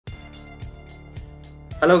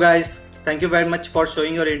Hello guys, thank you very much for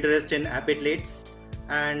showing your interest in Apidleads.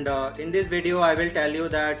 And in this video I will tell you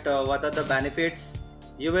that what are the benefits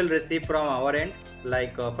you will receive from our end,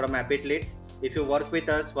 like from Apidleads. If you work with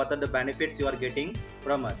us, what are the benefits you are getting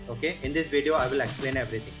from us. Okay, in this video I will explain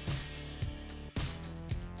everything.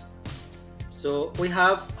 So we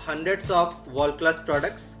have hundreds of world-class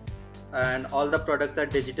products, and all the products are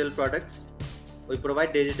digital products. We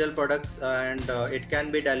provide digital products, and it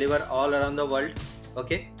can be delivered all around the world.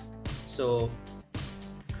 Okay, so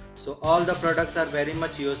all the products are very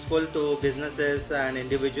much useful to businesses and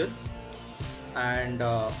individuals, and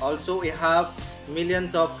also we have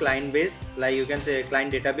millions of client base, like you can say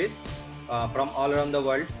client database from all around the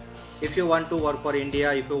world. If you want to work for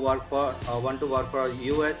India, if you want to work for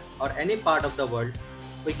US or any part of the world,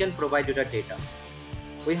 we can provide you the data.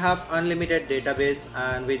 We have unlimited database,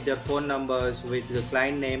 and with their phone numbers, with the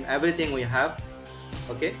client name, everything we have.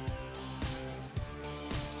 Okay,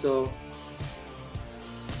 so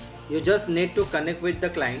you just need to connect with the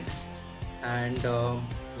client, and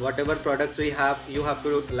whatever products we have, you have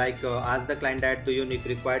to ask the client that do you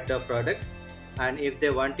require the product, and if they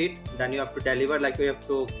want it, then you have to deliver. Like you have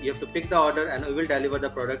to pick the order, and we will deliver the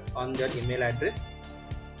product on their email address.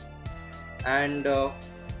 And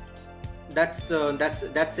that's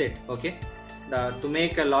it. Okay, to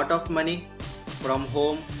make a lot of money from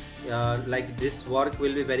home, like this work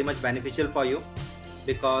will be very much beneficial for you,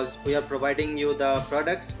 because we are providing you the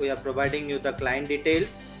products, we are providing you the client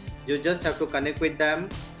details. You just have to connect with them,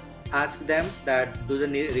 ask them that do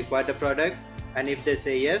they require the product, and if they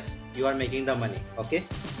say yes, you are making the money. Okay,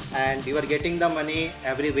 and you are getting the money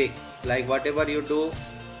every week. Like whatever you do,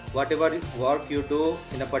 whatever work you do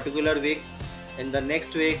in a particular week, in the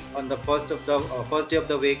next week, on the first day of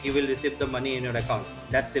the week, you will receive the money in your account.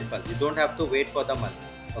 That's simple. You don't have to wait for the month.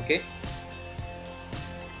 Okay,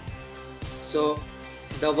 so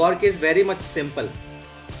the work is very much simple.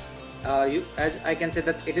 As I can say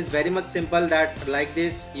that it is very much simple, that like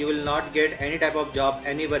this you will not get any type of job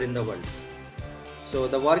anywhere in the world. So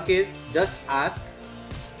the work is just ask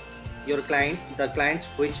your clients, the clients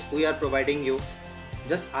which we are providing you,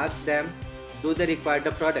 just ask them, do they require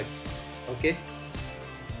the product? Okay,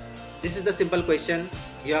 this is the simple question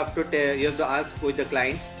you have to ask with the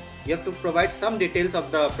client. You have to provide some details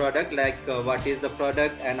of the product, like what is the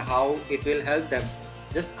product and how it will help them.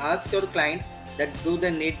 Just ask your client that do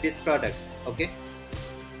they need this product. Okay,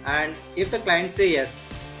 and if the client say yes,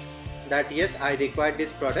 that yes, I require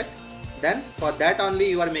this product, then for that only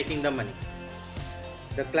you are making the money.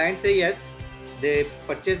 The client say yes, they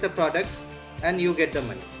purchase the product, and you get the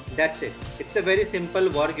money. That's it. It's a very simple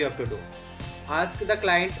work you have to do. Ask the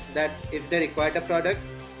client that if they require the product.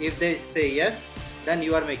 If they say yes, then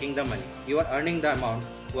you are making the money. You are earning the amount,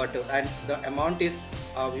 and the amount is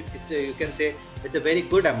you can say it's a very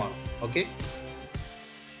good amount. Okay,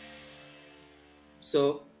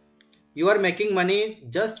 so you are making money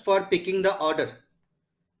just for picking the order.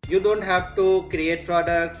 You don't have to create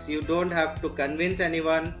products, you don't have to convince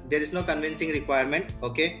anyone. There is no convincing requirement.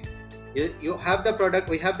 Okay, you have the product,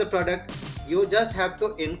 we have the product. You just have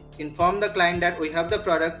to inform the client that we have the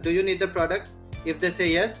product, do you need the product? If they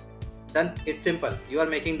say yes, then it's simple, you are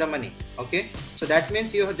making the money. Okay, so that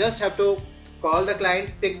means you just have to call the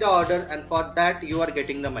client, pick the order, and for that you are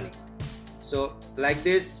getting the money. So like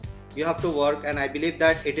this you have to work, and I believe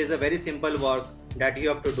that it is a very simple work that you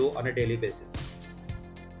have to do on a daily basis.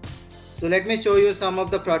 So let me show you some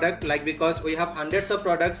of the product, like because we have hundreds of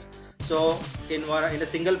products, so in a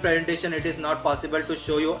single presentation it is not possible to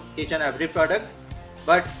show you each and every products,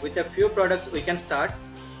 but with a few products we can start,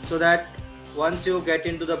 so that once you get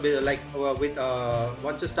into the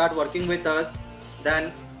once you start working with us,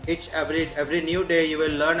 then every new day you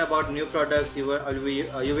will learn about new products. You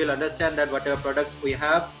will understand that whatever products we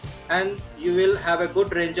have, and you will have a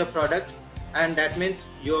good range of products, and that means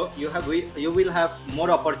you will have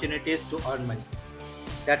more opportunities to earn money.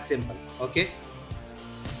 That's simple. Okay,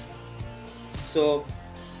 so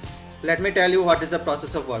let me tell you what is the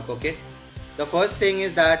process of work. Okay, the first thing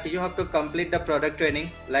is that you have to complete the product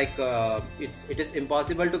training. Like it is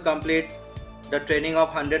impossible to complete the training of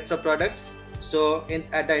hundreds of products. So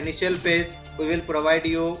at the initial phase we will provide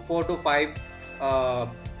you 4 to 5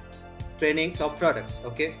 trainings of products.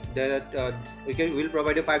 Okay, we will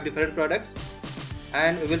provide you 5 different products,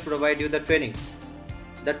 and we will provide you the training.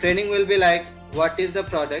 The training will be like, what is the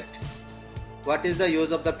product, what is the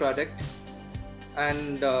use of the product,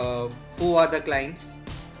 and who are the clients,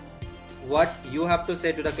 what you have to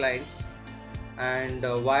say to the clients, and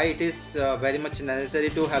why it is very much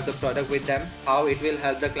necessary to have the product with them, how it will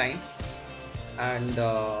help the client, and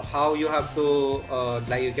how you have to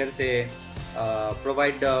like you can say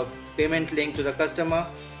provide the payment link to the customer.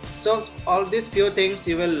 So all these few things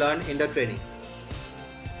you will learn in the training.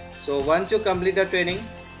 So once you complete the training,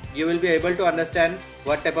 you will be able to understand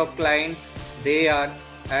what type of client they are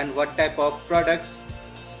and what type of products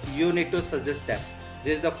you need to suggest them.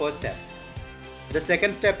 This is the first step. The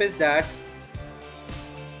second step is that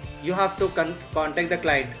you have to contact the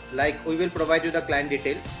client. Like, we will provide you the client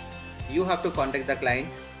details. You have to contact the client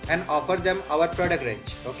and offer them our product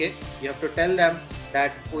range. Okay, you have to tell them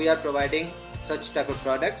that we are providing such type of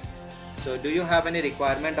products, so do you have any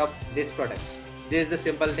requirement of these products? This is the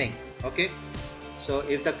simple thing. Okay, so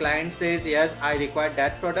if the client says yes, I require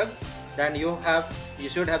that product, then you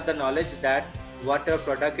should have the knowledge that what a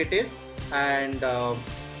product it is and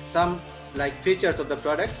some like features of the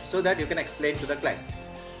product, so that you can explain to the client.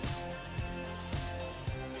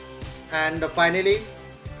 And finally,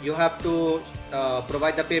 you have to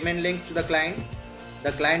provide the payment links to the client.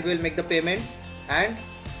 The client will make the payment, and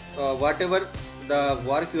whatever the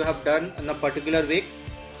work you have done in a particular week,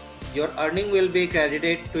 your earning will be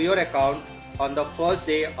credited to your account on the first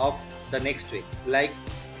day of the next week. Like,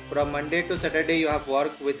 from Monday to Saturday you have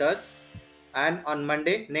worked with us, and on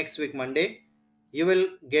Monday, next week Monday, you will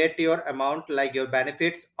get your amount, like your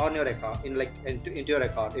benefits, on your account, into your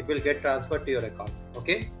account. It will get transferred to your account.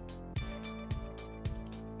 Okay,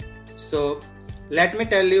 so let me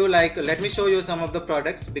tell you, let me show you some of the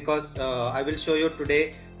products, because I will show you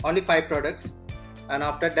today only 5 products, and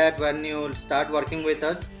after that, when you start working with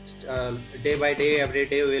us, day by day, every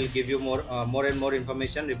day we will give you more and more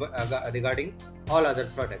information regarding all other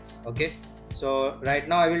products. Okay, so right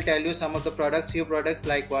now I will tell you some of the products, few products,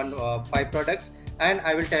 like 5 products, and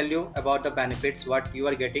I will tell you about the benefits what you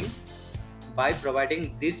are getting by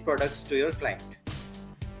providing these products to your client.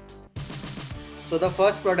 So the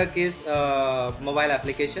first product is mobile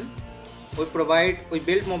application. We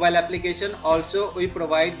build mobile application. Also, we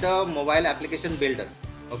provide the mobile application builder.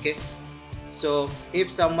 Okay. So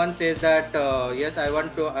if someone says that yes, I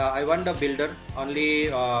want a builder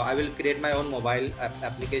only, I will create my own mobile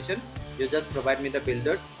application, you just provide me the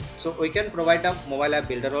builder. So we can provide a mobile app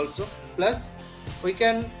builder also. Plus, we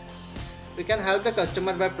can help the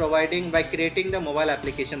customer by creating the mobile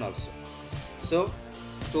application also. So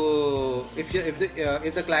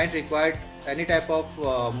if the client required any type of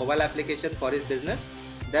mobile application for his business,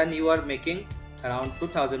 then you are making around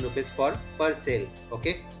 2000 rupees per sale.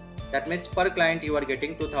 Okay, that means per client you are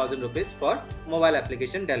getting 2000 rupees for mobile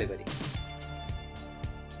application delivery.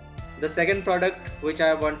 The second product which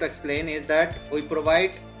I want to explain is that we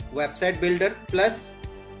provide website builder, plus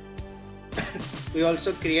we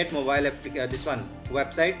also create mobile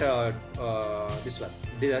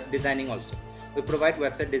designing also. We provide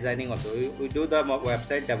website designing also. We do the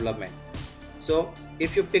website development. So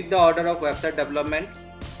if you pick the order of website development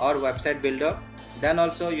or website builder, then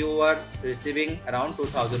also you are receiving around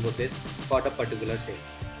 2000 rupees for the particular sale.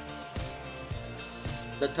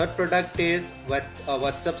 The third product is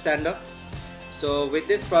WhatsApp sender. So with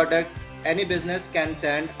this product, any business can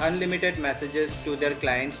send unlimited messages to their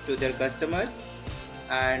clients, to their customers,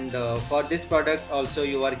 and for this product also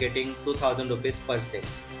you are getting 2000 rupees per sale.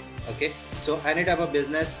 Okay, so any type of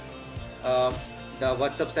business, the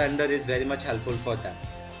WhatsApp sender is very much helpful for them.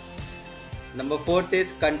 Number 4th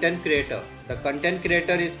is content creator. The content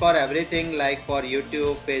creator is for everything, like for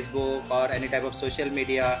YouTube, Facebook, or any type of social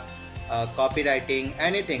media, copywriting,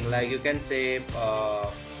 anything. Like you can say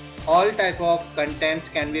all type of contents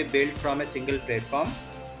can be built from a single platform.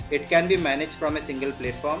 It can be managed from a single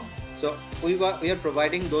platform. So we are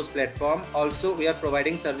providing those platforms. Also, we are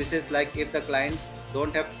providing services like if the client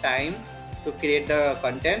don't have time to create the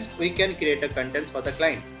contents, we can create the contents for the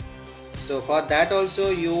client. So for that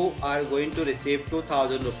also you are going to receive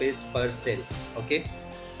 2000 rupees per sale. Okay,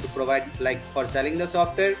 to provide, like for selling the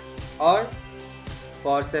software or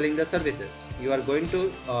for selling the services, you are going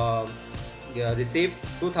to receive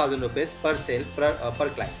 2000 rupees per sale per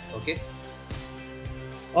client. Okay,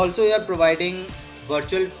 also you are providing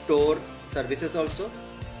virtual tour services also.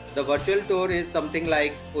 The virtual tour is something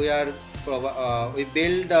like we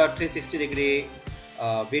build a 360-degree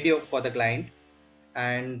video for the client,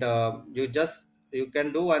 and you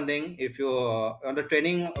can do one thing. If you on the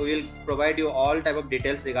training, we will provide you all type of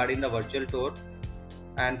details regarding the virtual tour,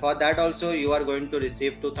 and for that also you are going to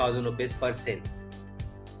receive 2000 rupees per sale.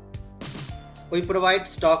 We provide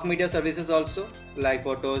stock media services also, like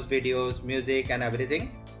photos, videos, music, and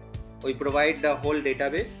everything. We provide the whole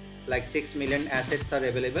database, like 6 million assets are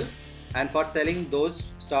available, and for selling those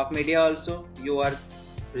stock media also you are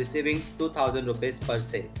receiving 2000 rupees per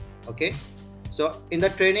sale. Okay, so in the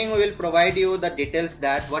training we will provide you the details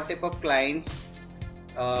that what type of clients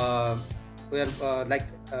we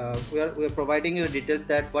are providing you details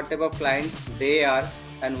that what type of clients they are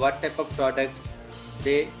and what type of products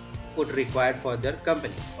they would require for their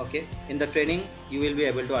company. Okay, in the training you will be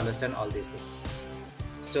able to understand all these things.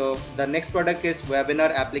 So the next product is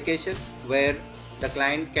webinar application, where the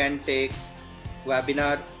client can take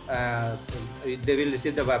webinar, they will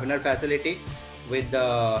receive the webinar facility with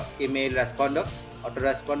the email responder,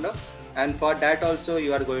 autoresponder, and for that also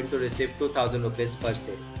you are going to receive 2000 rupees per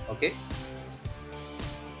sale. Okay,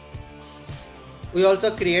 we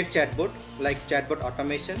also create chatbot, like chatbot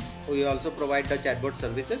automation. We also provide the chatbot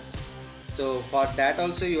services, so for that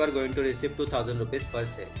also you are going to receive 2000 rupees per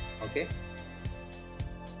sale. Okay,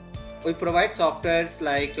 we provide softwares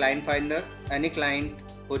like client finder. Any client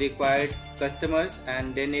who required customers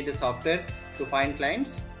and they need a software to find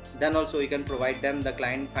clients, then also we can provide them the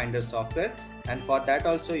client finder software, and for that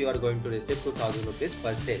also you are going to receive 2000 rupees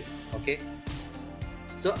per sale. Okay,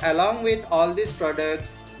 so along with all these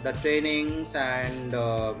products, the trainings, and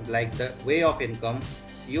like the way of income,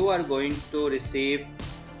 you are going to receive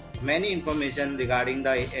many information regarding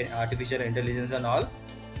the artificial intelligence and all.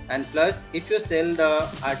 And plus, if you sell the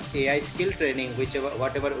AI skill training,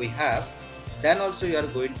 whatever we have, then also you are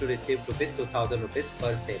going to receive 2000 rupees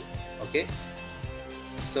per sale. Okay,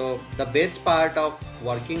 so the best part of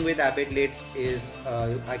working with Apidleads is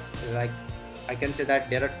I can say that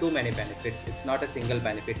there are too many benefits. It's not a single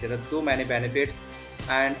benefit, there are too many benefits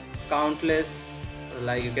and countless,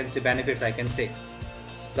 like you can say, benefits I can say.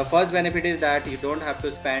 The first benefit is that you don't have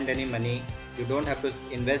to spend any money, you don't have to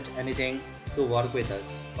invest anything to work with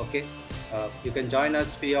us. Okay, you can join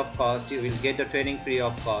us free of cost, you will get the training free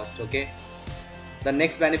of cost. Okay, the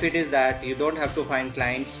next benefit is that you don't have to find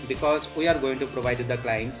clients, because we are going to provide you the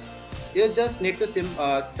clients. You just need to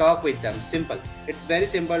talk with them. Simple, it's very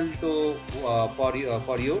simple to for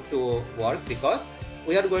you to work, because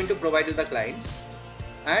we are going to provide you the clients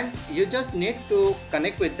and you just need to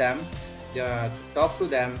connect with them, talk to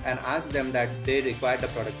them and ask them that they require the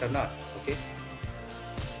product or not. Okay,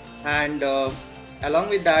 and along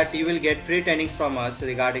with that you will get free trainings from us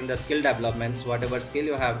regarding the skill developments. Whatever skill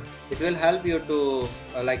you have, it will help you to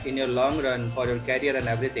like in your long run for your career and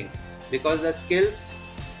everything, because the skills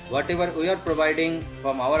whatever we are providing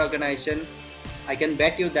from our organization, I can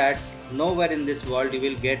bet you that nowhere in this world you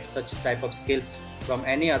will get such type of skills from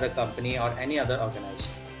any other company or any other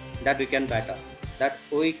organization. That we can bet on, that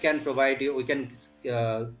we can provide you, we can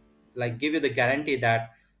like give you the guarantee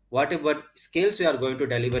that whatever skills we are going to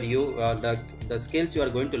deliver you, the skills you are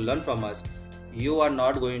going to learn from us, you are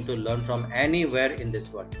not going to learn from anywhere in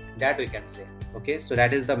this world. That we can say. Okay, so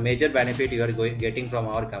that is the major benefit you are getting from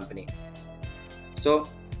our company. So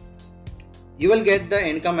you will get the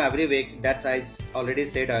income every week. That I already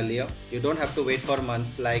said earlier. You don't have to wait for a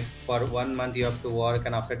month, like for 1 month you have to work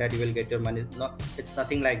and after that you will get your money. No, it's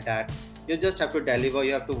nothing like that. You just have to deliver,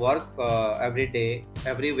 you have to work every day,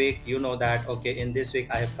 every week. You know that okay, in this week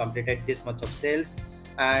I have completed this much of sales,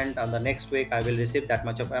 and on the next week I will receive that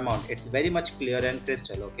much of amount. It's very much clear and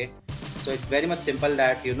crystal. Okay, so it's very much simple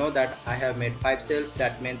that you know that I have made 5 sales.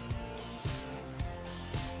 That means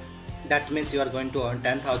you are going to earn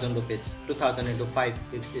 10,000 rupees. 2000 into 5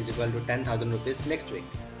 is equal to 10,000 rupees next week.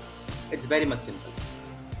 It's very much simple.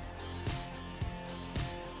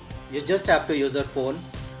 You just have to use your phone,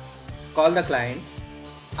 call the clients,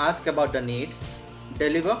 ask about the need,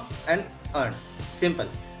 deliver and earn. Simple.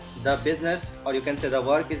 The business, or you can say the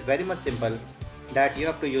work, is very much simple, that you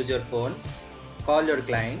have to use your phone, call your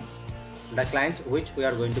clients, the clients which we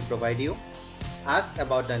are going to provide you, ask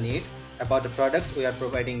about the need, about the products we are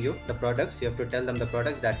providing you, the products, you have to tell them the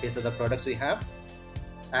products, that these are the products we have,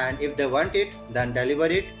 and if they want it, then deliver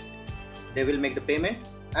it, they will make the payment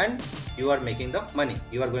and you are making the money,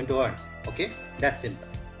 you are going to earn. Okay, that's simple.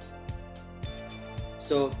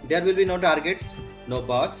 So there will be no targets, no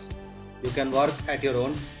boss. You can work at your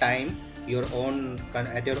own time, at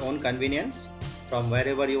your own convenience, from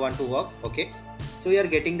wherever you want to work. Okay, so you are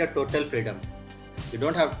getting the total freedom. You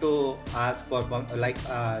don't have to ask for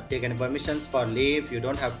take any permissions for leave. You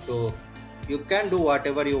don't have to, you can do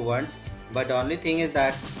whatever you want, but the only thing is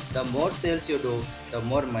that the more sales you do, the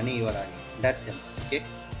more money you are earning. That's simple. Okay,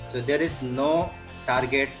 so there is no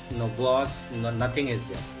targets, no boss, nothing is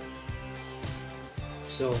there.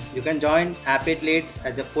 So you can join Apidleads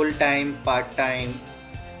as a full-time, part-time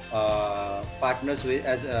partners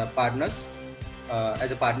as a partner,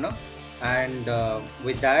 and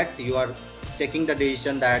with that you are taking the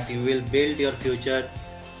decision that you will build your future,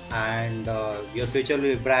 and your future will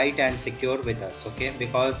be bright and secure with us. Okay,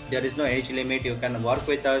 because there is no age limit. You can work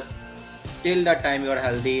with us till the time you are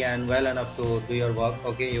healthy and well enough to do your work.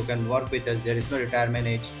 Okay, you can work with us. There is no retirement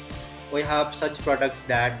age. we have such products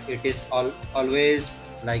that it is always,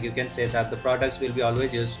 like you can say that the products will be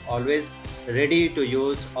always used, always ready to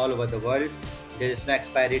use all over the world. There is no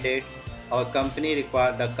expiry date. Our company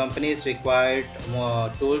require, the companies required more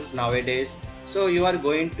tools nowadays. So you are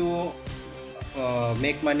going to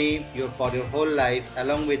make money for your whole life.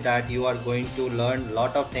 Along with that, you are going to learn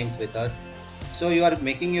lot of things with us. So you are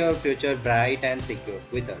making your future bright and secure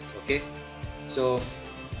with us. Okay. So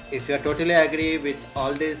if you are totally agree with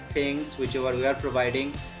all these things whichever we are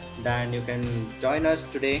providing, then you can join us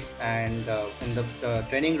today. And in the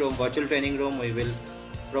training room, virtual training room, we will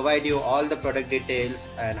provide you all the product details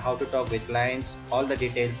and how to talk with clients, all the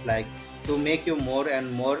details, like to make you more and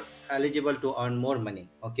more eligible to earn more money.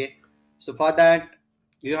 Okay. So for that,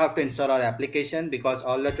 you have to install our application, because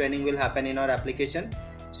all the training will happen in our application.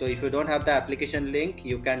 So if you don't have the application link,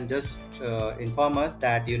 you can just inform us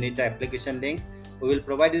that you need the application link. We will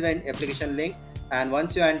provide you the application link, and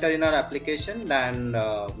once you enter in our application, then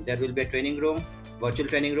there will be a training room, virtual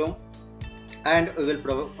training room, and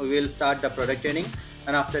we will start the product training.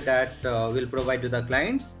 And after that, we'll provide you the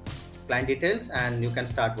client details, and you can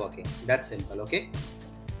start working. That's simple. Okay.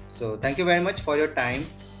 So thank you very much for your time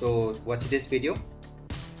to watch this video.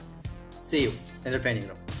 See you in the training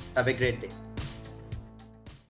room. Have a great day.